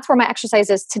 And that's where my exercise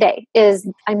is today, is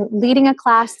I'm leading a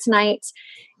class tonight.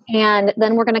 And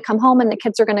then we're going to come home and the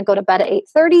kids are going to go to bed at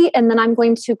 8:30. And then I'm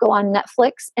going to go on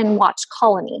Netflix and watch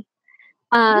Colony.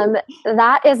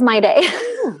 That is my day.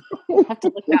 I have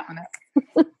to look that one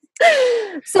up.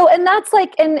 So, and that's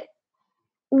like, and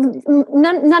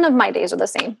none of my days are the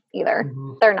same either.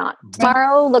 Mm-hmm. They're not.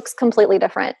 Tomorrow looks completely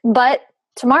different, but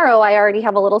tomorrow I already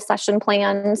have a little session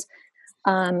planned,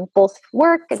 both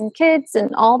work and kids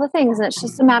and all the things. And it's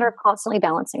just a matter of constantly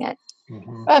balancing it.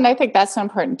 Mm-hmm. And I think that's so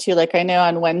important too. Like I know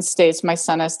on Wednesdays, my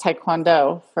son has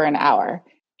Taekwondo for an hour,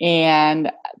 and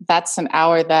that's an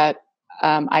hour that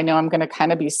I know I'm going to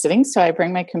kind of be sitting. So I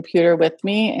bring my computer with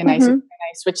me and I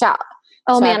switch out.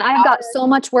 Oh so man, I've got so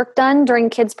much work done during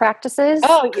kids' practices.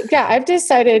 Oh yeah, I've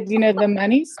decided, the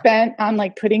money spent on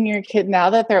like putting your kid,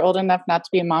 now that they're old enough not to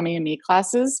be in mommy and me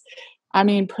classes, I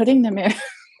mean, putting them in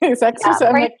is exercise.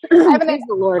 I'm like, I have an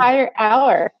entire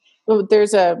hour.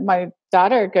 My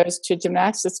daughter goes to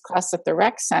gymnastics class at the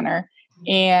rec center,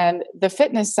 and the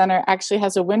fitness center actually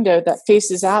has a window that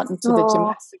faces out into the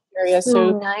gymnastics area.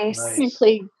 So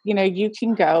simply, you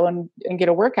can go and get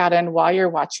a workout in while you're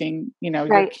watching,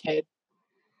 your kid,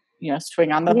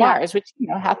 swing on the bars, which,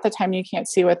 half the time you can't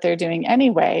see what they're doing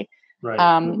anyway. Right.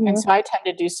 And so I tend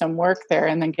to do some work there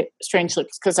and then get strange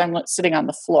looks because I'm sitting on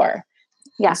the floor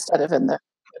instead of in the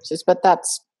coaches. But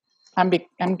I'm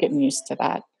getting used to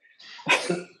that.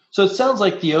 So it sounds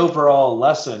like the overall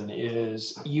lesson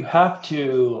is you have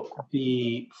to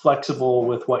be flexible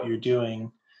with what you're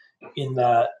doing, in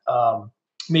that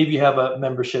maybe you have a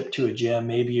membership to a gym,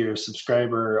 maybe you're a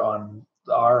subscriber on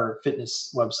our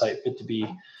fitness website,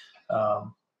 Fit2Be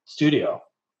Studio,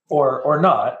 or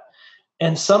not.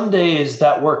 And some days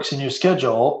that works in your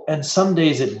schedule and some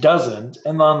days it doesn't.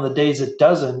 And on the days it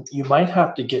doesn't, you might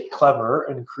have to get clever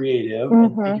and creative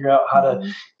and figure out how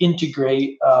to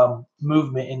integrate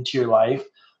movement into your life.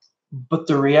 But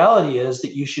the reality is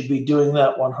that you should be doing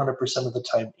that 100% of the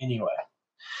time anyway.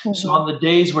 So on the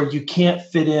days where you can't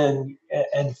fit in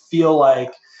and feel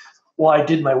like, well, I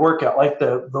did my workout, like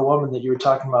the woman that you were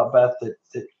talking about, Beth,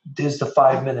 that does the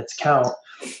 5 minutes count.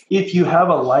 If you have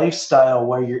a lifestyle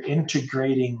where you're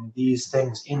integrating these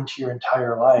things into your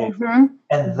entire life,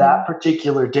 and that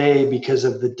particular day, because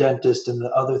of the dentist and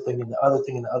the other thing and the other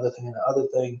thing and the other thing and the other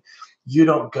thing, you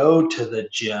don't go to the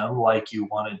gym like you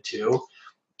wanted to,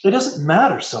 it doesn't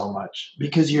matter so much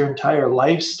because your entire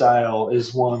lifestyle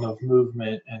is one of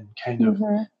movement and kind of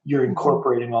you're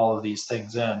incorporating all of these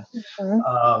things in.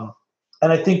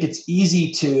 And I think it's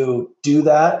easy to do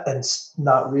that and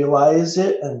not realize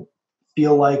it and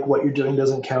feel like what you're doing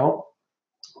doesn't count.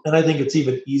 And I think it's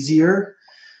even easier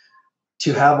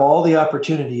to have all the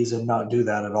opportunities and not do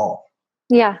that at all.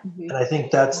 Yeah. And I think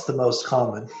that's the most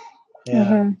common.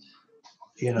 And,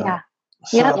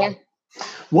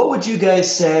 what would you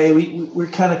guys say? We're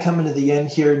kind of coming to the end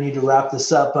here, need to wrap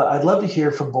this up, but I'd love to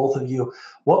hear from both of you.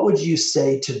 What would you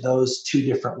say to those two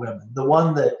different women? The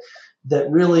one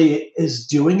that really is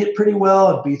doing it pretty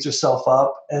well and beats herself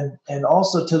up, and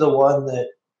also to the one that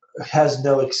has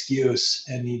no excuse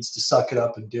and needs to suck it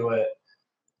up and do it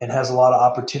and has a lot of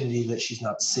opportunity that she's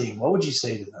not seeing. What would you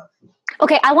say to them?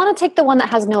 Okay, I want to take the one that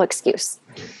has no excuse.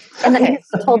 And then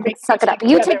he's told to suck it up.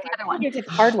 You take the other one. You take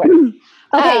the hard one.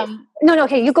 Okay. No,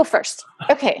 okay, you go first.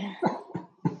 Okay.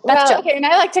 Okay, and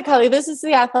I like to call you, this is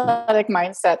the athletic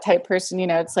mindset type person.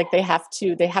 It's like they have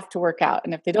to work out.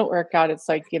 And if they don't work out, it's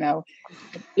like,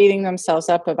 beating themselves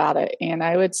up about it. And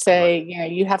I would say,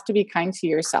 you have to be kind to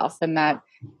yourself, and that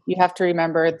you have to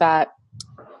remember that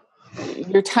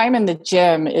your time in the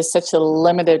gym is such a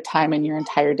limited time in your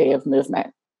entire day of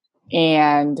movement.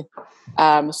 And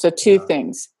so two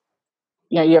things.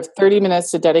 You have 30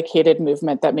 minutes of dedicated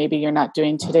movement that maybe you're not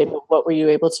doing today, but what were you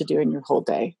able to do in your whole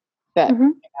day that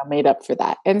made up for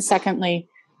that? And secondly,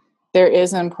 there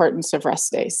is an importance of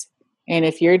rest days. And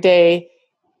if your day,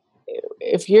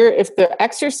 if the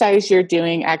exercise you're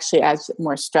doing actually adds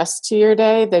more stress to your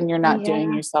day, then you're not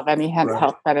doing yourself any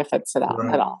health benefits at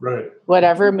all. Right.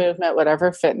 Whatever movement,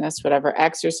 whatever fitness, whatever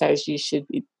exercise you should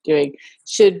be doing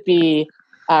should be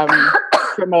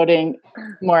promoting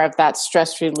more of that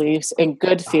stress relief and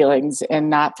good feelings, and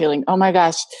not feeling, oh my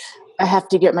gosh, I have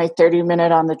to get my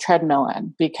 30-minute on the treadmill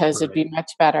in, because it'd be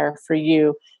much better for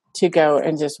you to go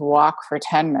and just walk for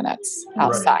 10 minutes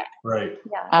outside. Right.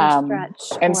 Yeah.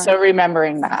 Stretch. And so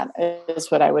remembering that is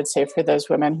what I would say for those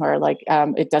women who are like,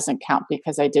 it doesn't count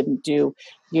because I didn't do,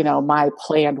 my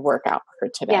planned workout for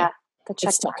today. Yeah. The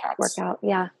check workout.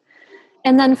 Yeah.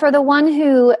 And then for the one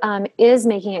who is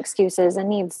making excuses and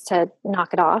needs to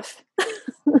knock it off,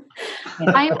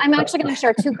 I'm actually going to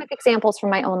share two quick examples from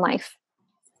my own life.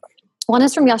 One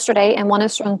is from yesterday and one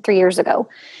is from 3 years ago.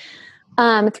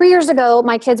 3 years ago,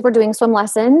 my kids were doing swim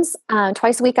lessons.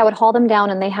 Twice a week, I would haul them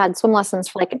down, and they had swim lessons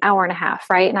for like an hour and a half,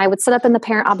 right? And I would sit up in the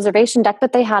parent observation deck,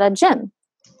 but they had a gym.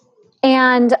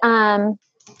 And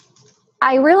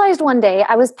I realized one day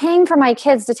I was paying for my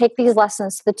kids to take these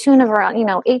lessons to the tune of around,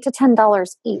 $8 to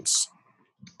 $10 each.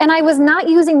 And I was not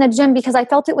using the gym because I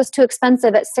felt it was too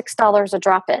expensive at $6 a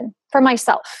drop-in for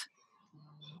myself.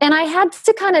 And I had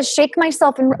to kind of shake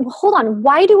myself and hold on,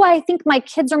 why do I think my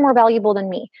kids are more valuable than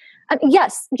me?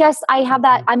 Yes, I have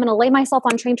that. I'm going to lay myself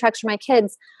on train tracks for my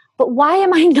kids. But why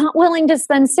am I not willing to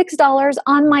spend $6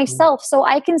 on myself so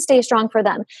I can stay strong for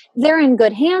them? They're in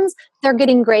good hands. They're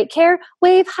getting great care.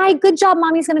 Wave, hi, good job.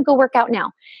 Mommy's going to go work out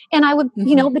now. And I would,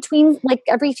 between like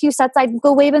every few sets, I'd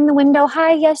go wave in the window.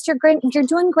 Hi, yes, you're great. You're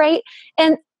doing great.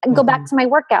 And go back to my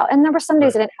workout. And there were some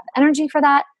days I didn't have energy for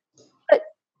that. But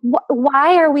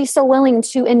why are we so willing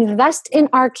to invest in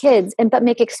our kids but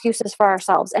make excuses for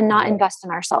ourselves and not invest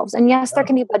in ourselves? And yes, there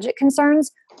can be budget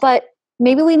concerns, but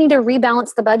maybe we need to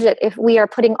rebalance the budget if we are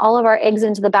putting all of our eggs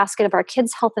into the basket of our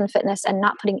kids' health and fitness and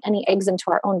not putting any eggs into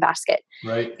our own basket.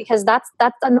 Right. Because that's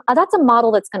a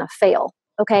model that's going to fail.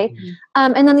 Okay.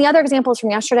 And then the other example is from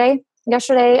yesterday.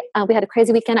 Yesterday, we had a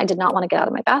crazy weekend. I did not want to get out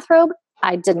of my bathrobe.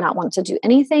 I did not want to do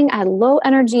anything. I had low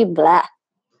energy, blah.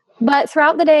 But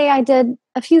throughout the day, I did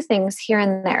a few things here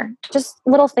and there, just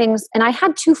little things. And I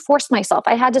had to force myself.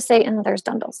 I had to say, there's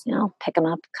dumbbells, pick them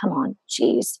up. Come on,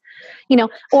 geez.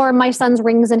 Or my son's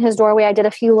rings in his doorway. I did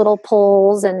a few little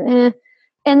pulls and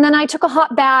then I took a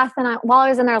hot bath. And while I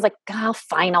was in there, I was like,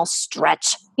 fine, I'll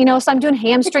stretch. So I'm doing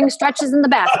hamstring stretches in the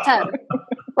bathtub,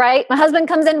 right? My husband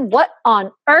comes in, what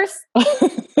on earth?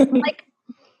 I'm like,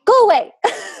 go away.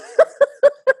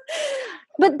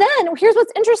 But then here's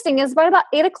what's interesting is right about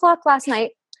 8:00 last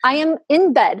night, I am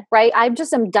in bed, right? I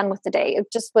just am done with the day.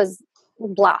 It just was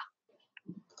blah.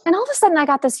 And all of a sudden I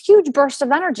got this huge burst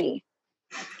of energy.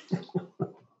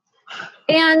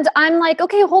 And I'm like,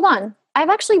 okay, hold on. I've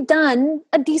actually done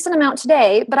a decent amount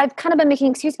today, but I've kind of been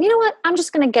making excuses. You know what? I'm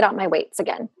just going to get out my weights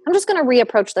again. I'm just going to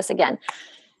reapproach this again.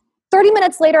 30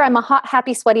 minutes later, I'm a hot,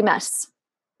 happy, sweaty mess.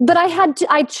 But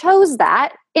I chose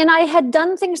that, and I had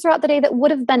done things throughout the day that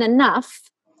would have been enough,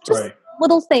 just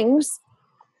little things.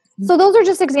 So those are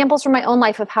just examples from my own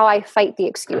life of how I fight the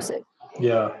excuses.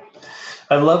 Yeah.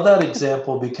 I love that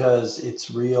example because it's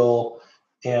real,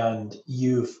 and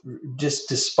you've just,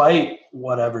 despite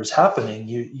whatever's happening,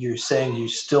 you're saying you're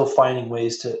still finding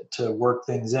ways to work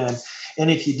things in.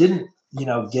 And if you didn't,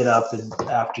 get up and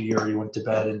after you already went to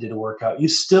bed and did a workout, you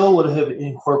still would have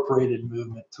incorporated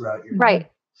movement throughout your day.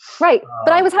 Right.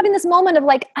 But I was having this moment of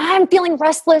like, I'm feeling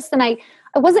restless, and I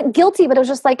wasn't guilty, but it was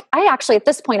just like, I actually, at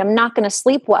this point, I'm not going to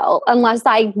sleep well unless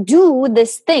I do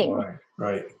this thing.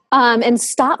 Right. And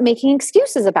stop making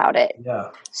excuses about it.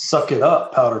 Yeah. Suck it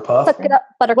up, powder puff. Suck it up,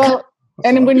 buttercup. Well,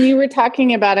 and when you were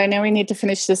talking about, I know we need to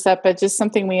finish this up, but just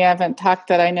something we haven't talked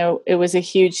that I know it was a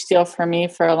huge deal for me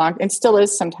for a long, and still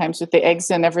is sometimes with the eggs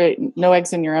in no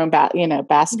eggs in your own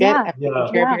basket, taking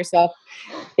care of yourself,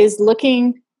 is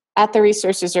looking at the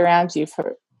resources around you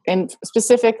and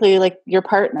specifically like your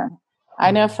partner. I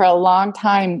know for a long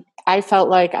time, I felt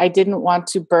like I didn't want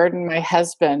to burden my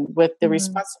husband with the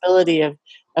responsibility of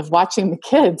watching the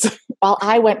kids while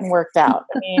I went and worked out.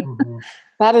 I mean,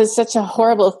 that is such a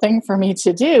horrible thing for me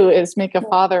to do, is make a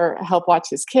father help watch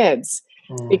his kids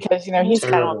because, he's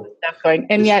got all this stuff going.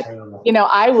 And yet,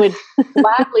 I would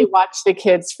gladly watch the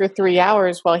kids for 3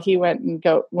 hours while he went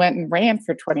and ran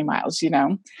for 20 miles,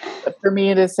 But for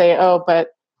me to say,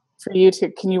 but for you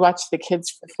can you watch the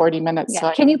kids for 40 minutes? Yeah.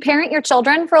 So can you parent your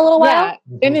children for a little while?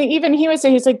 Yeah. And even he would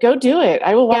say, he's like, go do it.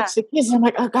 I will watch the kids. And I'm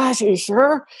like, oh gosh, are you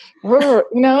sure?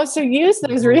 So use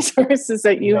those resources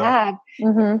that you have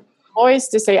always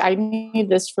to say, I need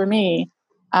this for me.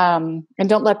 And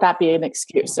don't let that be an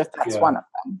excuse if that's one of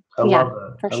them. I love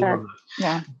that. For sure.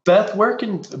 Yeah. Beth, where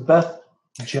can Beth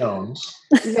Jones?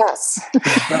 Yes.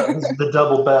 the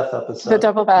Double Beth episode. The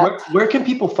Double Beth. Where can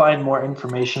people find more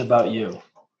information about you?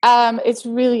 It's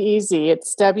really easy.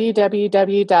 It's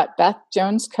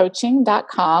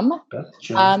www.bethjonescoaching.com. Beth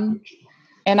Jones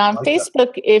and on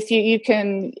Facebook, if you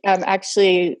can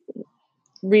actually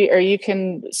you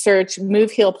can search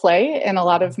Move, Heal, Play, and a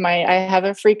lot of I have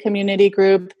a free community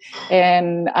group,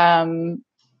 and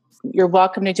you're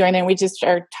welcome to join in. We just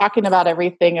are talking about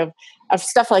everything of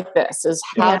stuff like this, is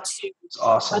how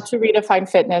to redefine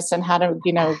fitness and how to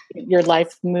get your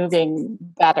life moving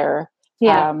better.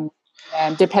 Yeah.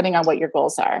 And depending on what your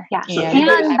goals are. Yeah.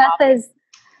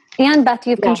 And Beth,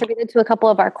 you've contributed to a couple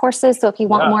of our courses. So if you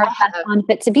want more of Beth on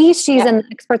Fit to Be, she's in the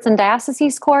Experts in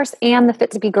Diastases course and the Fit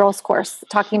to Be Girls course,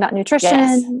 talking about nutrition.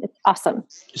 Yes. It's awesome.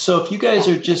 So if you guys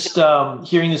are just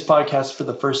hearing this podcast for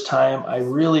the first time, I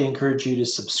really encourage you to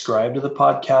subscribe to the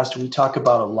podcast. We talk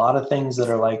about a lot of things that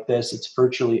are like this. It's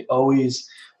virtually always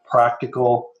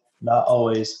practical, not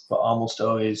always, but almost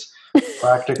always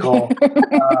practical.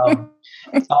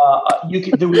 We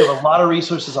have a lot of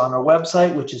resources on our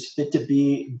website, which is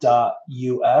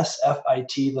fit2be.us,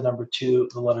 FIT, the number 2,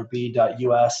 the letter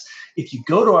B.us. If you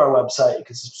go to our website, you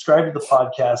can subscribe to the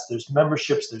podcast. There's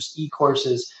memberships, there's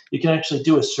e-courses. You can actually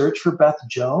do a search for Beth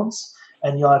Jones,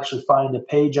 and you'll actually find a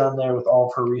page on there with all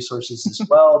of her resources as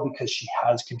well, because she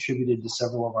has contributed to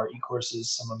several of our e-courses,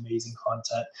 some amazing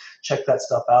content. Check that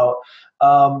stuff out.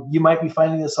 You might be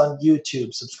finding this on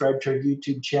YouTube. Subscribe to our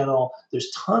YouTube channel.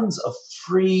 There's tons of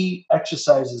free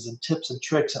exercises and tips and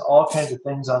tricks and all kinds of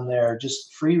things on there,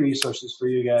 just free resources for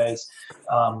you guys.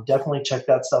 Definitely check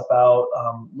that stuff out.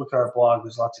 Look at our blog.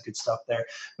 There's lots of good stuff there.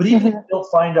 But even if you don't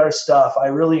find our stuff, I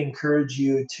really encourage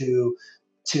you to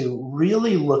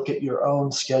really look at your own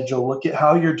schedule, look at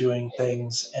how you're doing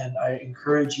things, and I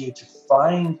encourage you to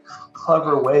find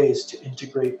clever ways to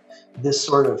integrate this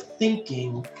sort of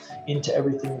thinking into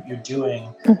everything that you're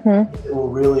doing. It will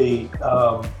really,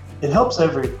 it helps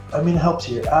it helps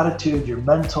your attitude, your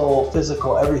mental,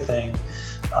 physical, everything.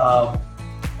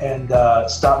 And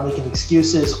stop making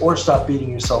excuses or stop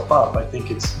beating yourself up. I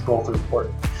think it's both are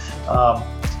important.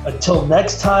 Until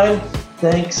next time,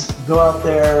 thanks. Go out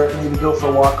there, maybe go for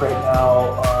a walk right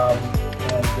now,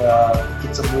 and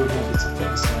get some movement, get some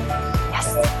fitness in.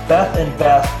 Yes. Beth,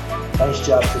 nice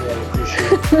job today. I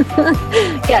appreciate it.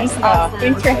 Yes. Awesome.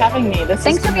 Thanks for having me.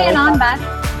 Thanks for being on, Beth.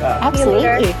 Yeah.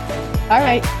 Absolutely. All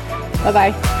right.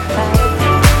 Bye-bye.